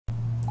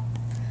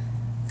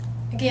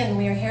Again,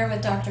 we are here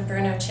with Dr.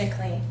 Bruno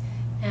Chikly.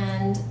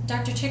 And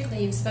Dr.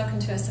 Chikly, you've spoken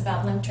to us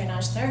about lymph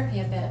drainage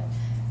therapy a bit.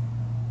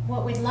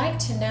 What we'd like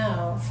to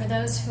know, for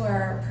those who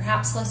are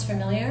perhaps less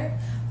familiar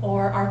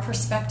or are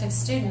prospective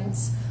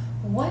students,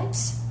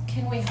 what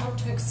can we hope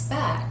to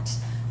expect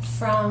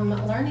from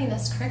learning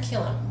this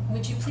curriculum?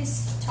 Would you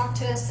please talk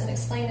to us and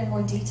explain in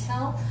more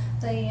detail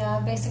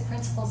the basic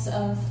principles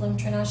of lymph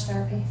drainage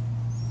therapy?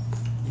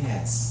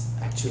 Yes,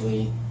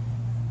 actually,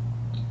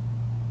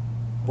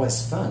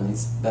 what's fun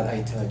is that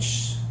I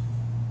touch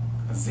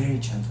a very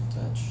gentle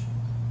touch,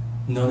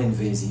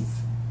 non-invasive,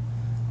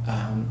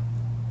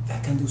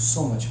 that can do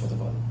so much for the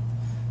body.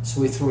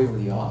 So we throw it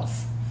really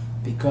off,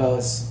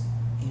 because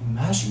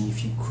imagine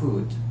if you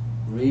could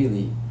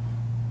really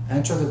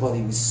enter the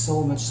body with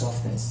so much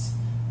softness,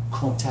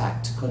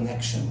 contact,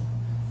 connection,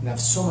 and have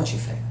so much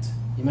effect.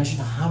 Imagine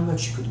how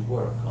much you could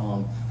work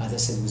on, as I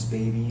said, with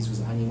babies,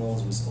 with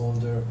animals, with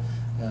older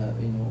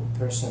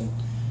person.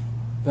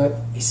 But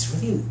it's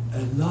really a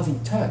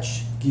loving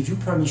touch. Give you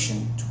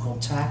permission to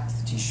contact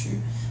the tissue,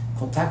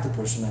 contact the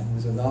person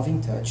with a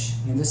loving touch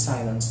in the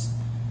silence,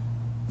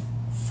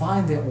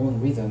 find their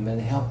own rhythm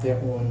and help their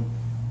own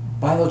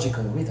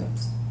biological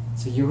rhythms.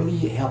 So you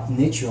really help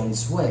nature on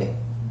its way,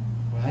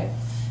 right?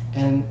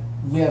 And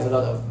we have a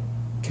lot of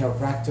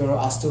chiropractor,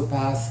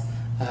 osteopath,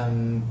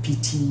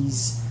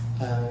 PTs,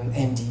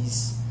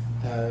 MDs,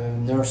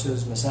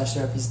 nurses, massage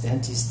therapists,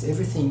 dentists,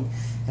 everything,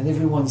 and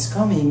everyone is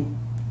coming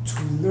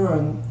to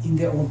learn in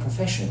their own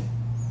profession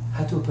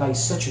how to apply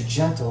such a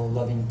gentle,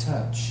 loving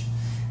touch.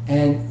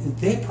 And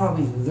they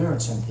probably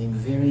learned something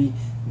very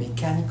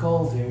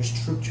mechanical, very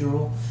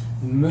structural,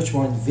 much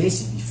more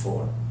invasive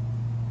before.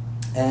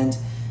 And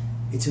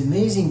it's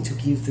amazing to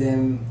give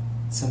them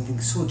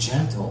something so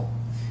gentle,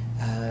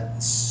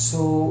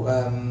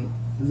 so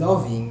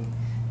loving,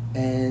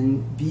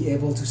 and be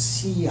able to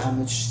see how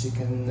much they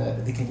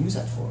can use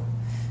that for.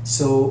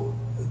 So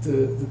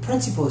the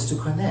principle is to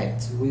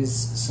connect with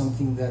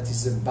something that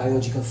is a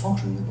biological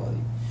function in the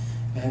body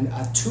and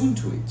attune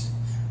to it,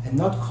 and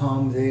not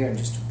come there and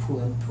just to pull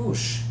and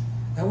push.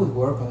 That would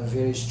work on a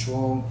very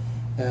strong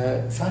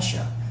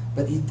fascia,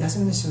 but it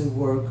doesn't necessarily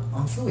work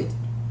on fluid.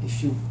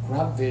 If you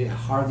grab very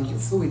hardly your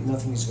fluid,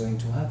 nothing is going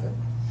to happen.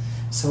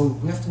 So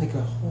we have to make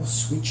a whole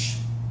switch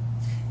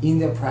in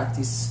their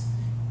practice,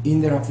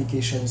 in their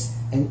applications,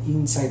 and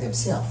inside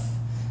themselves.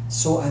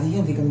 So at the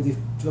end, they're going to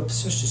develop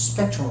such a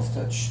spectrum of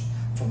touch,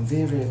 from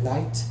very, very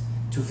light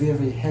to very,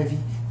 very heavy.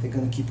 They're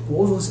going to keep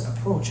all those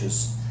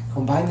approaches,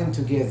 combine them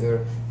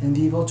together, and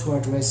be able to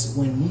address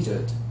when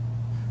needed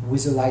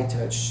with a light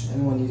touch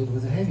and when needed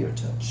with a heavier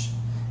touch.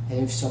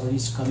 And if somebody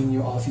is coming in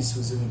your office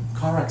with a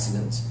car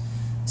accident,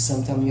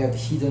 sometimes you have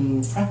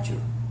hidden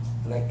fracture,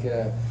 like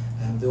the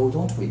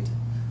odontoid.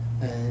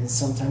 And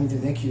sometimes in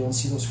the neck you don't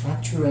see those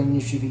fractures, and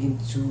if you begin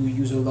to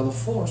use a lot of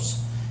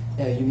force,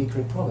 you may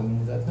create a problem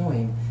without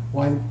knowing.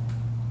 While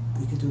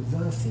we can do a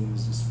lot of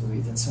things with this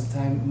fluid, and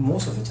sometimes,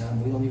 most of the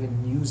time, we don't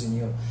even use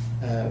any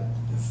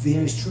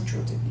very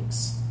structural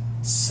techniques.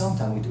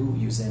 Sometimes we do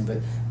use them, but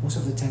most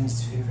of the time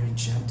it's very, very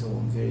gentle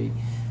and very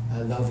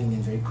loving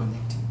and very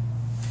connecting.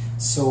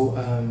 So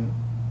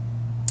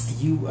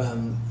you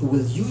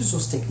will use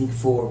those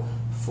techniques for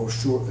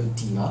sure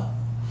edema,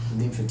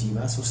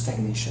 lymphedema, so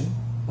stagnation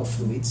of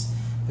fluids.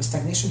 The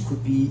stagnation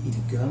could be in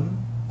the gum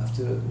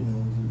after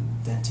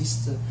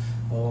dentist,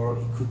 or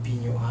it could be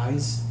in your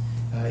eyes,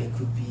 it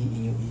could be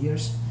in your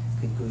ears,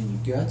 it could go in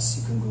your guts,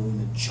 it can go in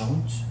a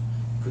joint,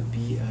 it could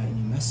be in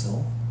your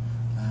muscle,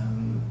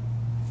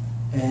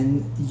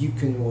 and you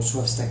can also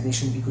have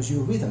stagnation because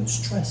your rhythm,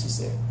 stress is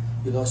there.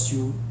 You lost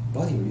your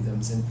body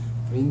rhythms, and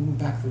bring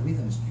back the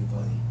rhythms of your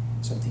body.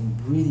 Something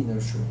really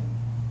nurturing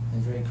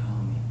and very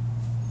calming.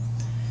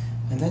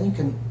 And then you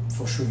can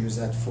for sure use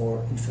that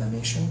for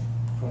inflammation,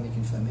 chronic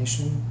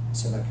inflammation,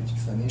 subacute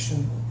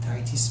inflammation,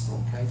 otitis,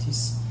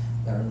 bronchitis,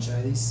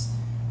 laryngitis,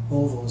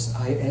 all those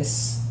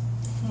IS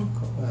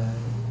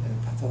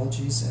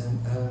pathologies,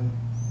 and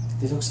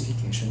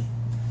detoxification,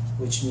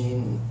 which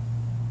means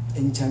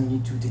anytime you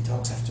need to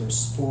detox after a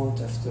sport,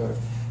 after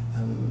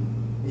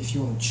if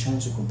you want to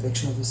change the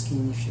complexion of the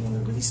skin, if you want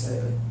to release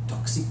a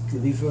toxic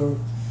liver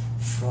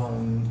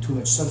from too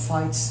much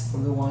sulfites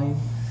from the wine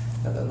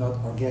that are not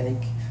organic,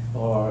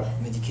 or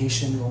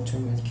medication,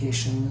 long-term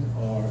medication,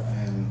 or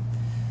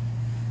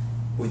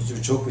with your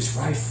joke with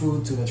fried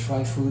food, too much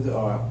fried food,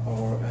 or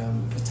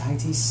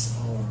hepatitis,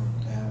 or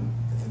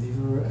the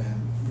liver,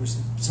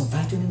 some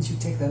vitamins you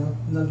take that are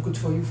not good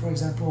for you, for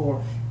example,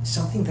 or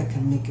something that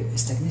can make a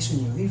stagnation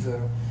in your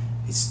liver.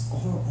 It's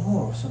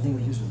or something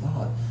we use a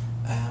lot,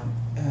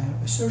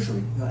 a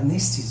surgery,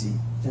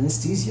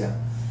 anesthesia,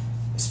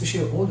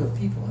 especially older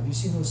people. Have you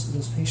seen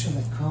those patients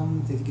that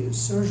come, they get a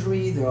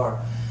surgery, they are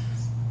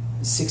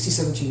 60,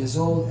 70 years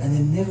old, and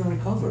they never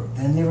recover.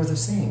 They're never the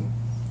same.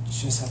 You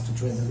just have to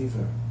drain the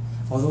liver.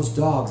 Or those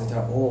dogs that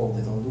are old,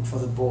 they don't look for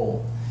the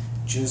bowl,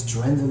 just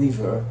drain the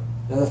liver.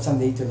 A lot of time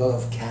they eat a lot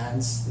of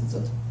cans, it's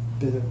not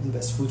the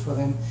best food for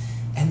them,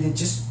 and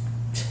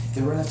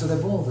they run after the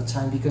bowl all the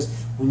time, because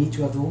we need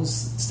to have those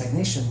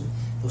stagnation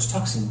those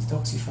toxins,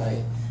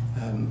 detoxify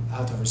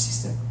out of our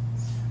system.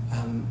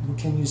 We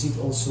can use it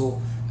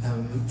also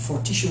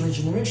for tissue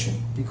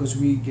regeneration, because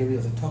we get rid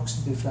of the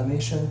toxin, the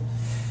inflammation.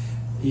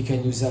 You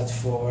can use that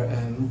for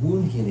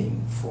wound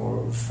healing,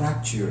 for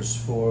fractures,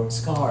 for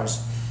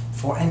scars,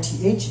 for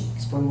anti-aging.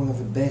 It's probably one of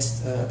the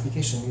best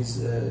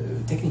applications,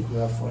 technique we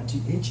have for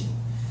anti-aging.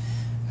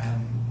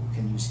 We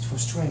can use it for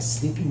stress,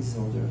 sleeping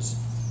disorders.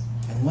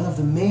 And one of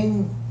the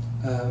main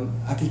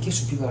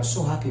applications people are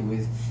so happy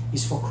with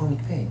is for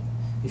chronic pain.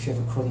 If you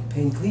have a chronic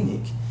pain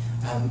clinic,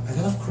 a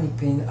lot of chronic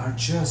pain are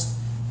just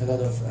a lot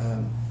of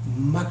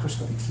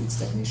microscopic fluid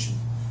stagnation,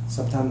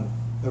 sometimes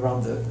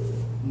around the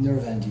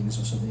nerve endings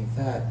or something like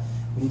that.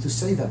 We need to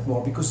study that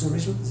more, because the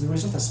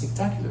results are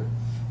spectacular.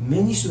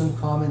 Many students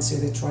come and say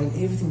they tried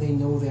everything they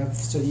know, they have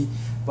studied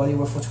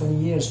bodywork for 20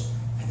 years,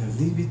 and a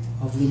little bit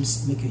of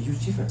limbs make a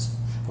huge difference.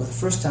 For the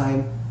first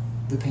time,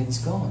 the pain is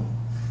gone.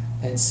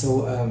 And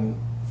so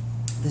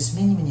there's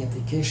many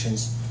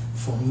applications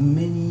for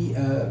many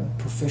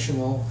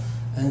professional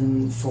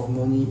and for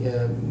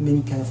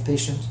many kind of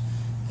patients.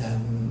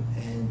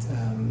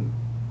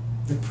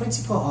 The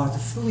principle are the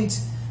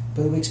fluids,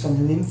 but we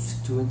expand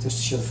lymph to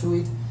interstitial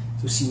fluid,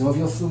 to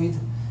synovial fluid,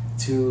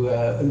 to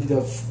a bit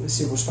of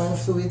cerebrospinal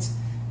fluid,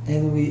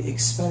 and we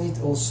expand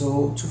it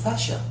also to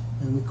fascia,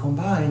 and we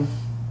combine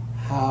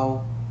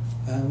how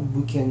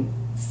we can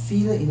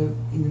feel in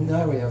an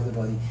area of the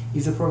body.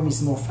 If the problem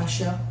is more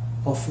fascia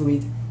or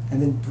fluid,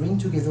 and then bring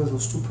together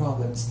those two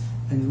problems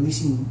and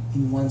release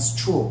in one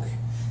stroke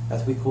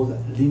that we call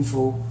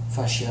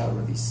lymphofascial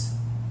release.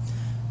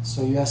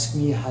 So you ask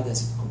me, how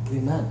does it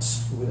complement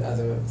with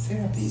other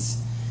therapies?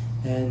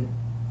 And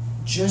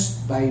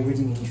just by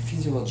reading any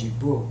physiology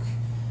book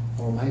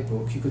or my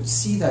book, you could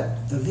see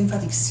that the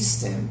lymphatic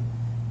system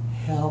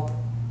helps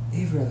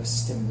every other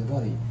system in the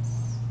body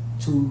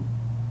to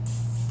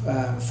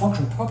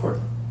function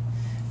properly,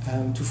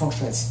 to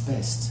function at its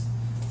best,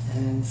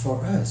 and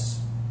for us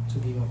to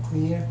be more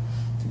clear,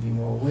 to be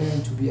more aware,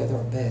 and to be at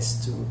our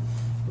best, to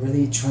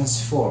really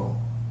transform,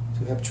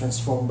 to help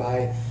transform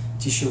by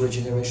tissue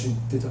regeneration,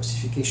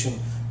 detoxification,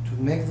 to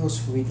make those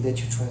fluids let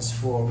you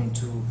transform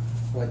into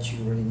what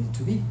you really need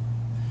to be.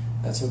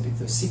 That's a bit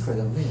the secret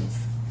of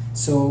lymph.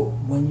 So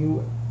when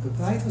you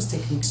apply those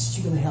techniques,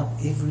 you're going to help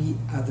every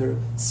other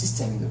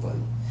system in the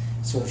body.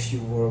 So if you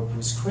work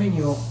with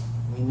cranial,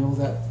 we know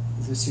that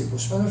the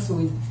cerebrospinal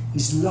fluid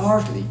is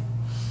largely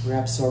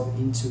reabsorbed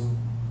into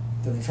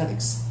the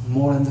lymphatics,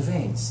 more than the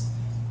veins.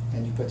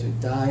 And you put a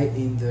dye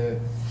in the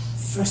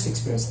first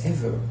experience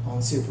ever on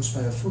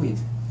cerebrospinal fluid,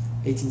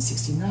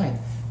 1869.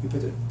 You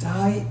put a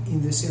dye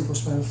in the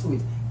cerebrospinal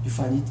fluid, you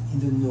find it in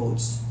the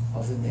nodes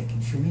of the neck in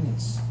a few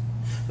minutes.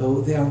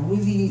 So they are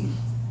really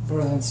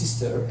brother and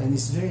sister, and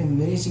it's very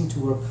amazing to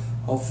work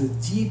of the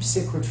deep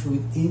sacred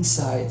fluid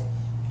inside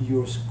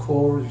your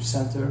core, your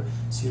center,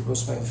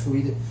 cerebrospinal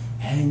fluid,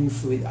 and your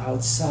fluid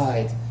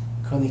outside,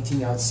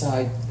 connecting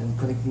outside and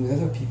connecting with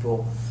other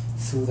people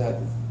through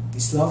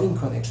this loving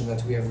connection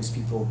that we have with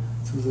people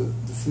through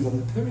the fluid on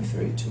the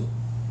periphery too.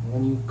 And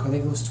when you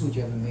connect those two,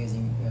 you have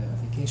amazing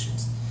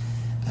applications.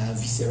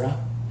 Viscera,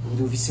 we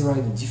do viscera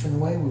in a different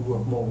way. We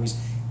work more with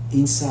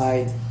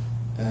inside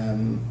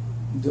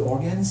the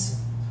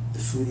organs, the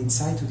fluid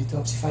inside to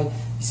detoxify.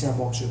 Viscera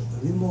works a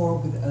little more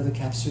with the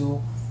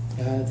capsule,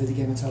 the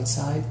ligaments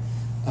outside,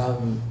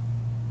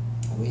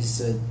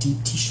 with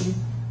deep tissue,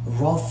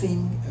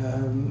 rolfing,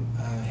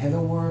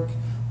 halo work,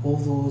 all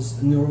those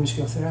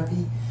neuromuscular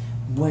therapy,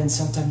 when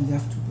sometimes you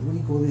have to really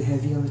go a little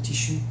heavy on the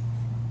tissue.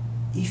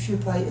 If you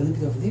apply a little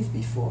bit of lymph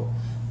before,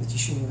 the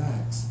tissue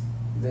relaxes.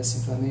 Less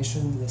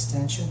inflammation, less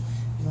tension.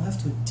 You don't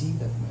have to dig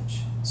that much.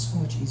 It's so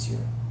much easier.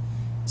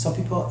 Some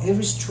people,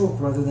 every stroke,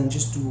 rather than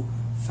just do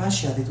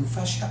fascia, they do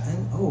fascia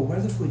and, oh,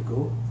 where the fluid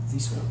go?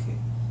 This way, okay.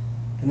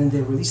 And then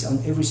they release on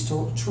every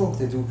stroke,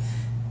 they do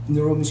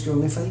neuromuscular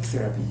lymphatic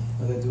therapy,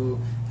 or they do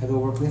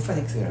halo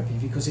lymphatic therapy,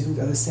 because they do it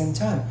at the same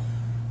time.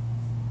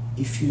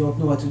 If you don't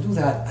know how to do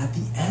that, at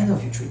the end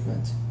of your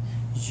treatment,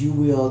 you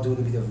will do a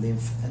little bit of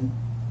lymph and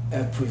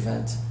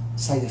prevent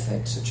side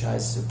effects such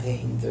as the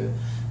pain, the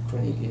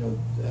chronic,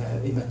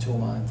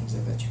 hematoma and things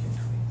like that you can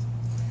create.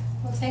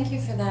 Well, thank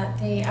you for that.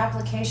 The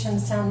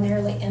applications sound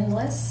nearly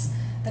endless.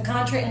 The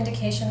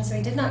contraindications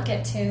we did not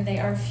get to, they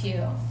are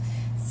few.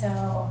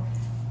 So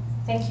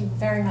thank you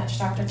very much,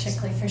 Dr.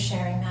 Chikly, for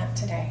sharing that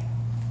today.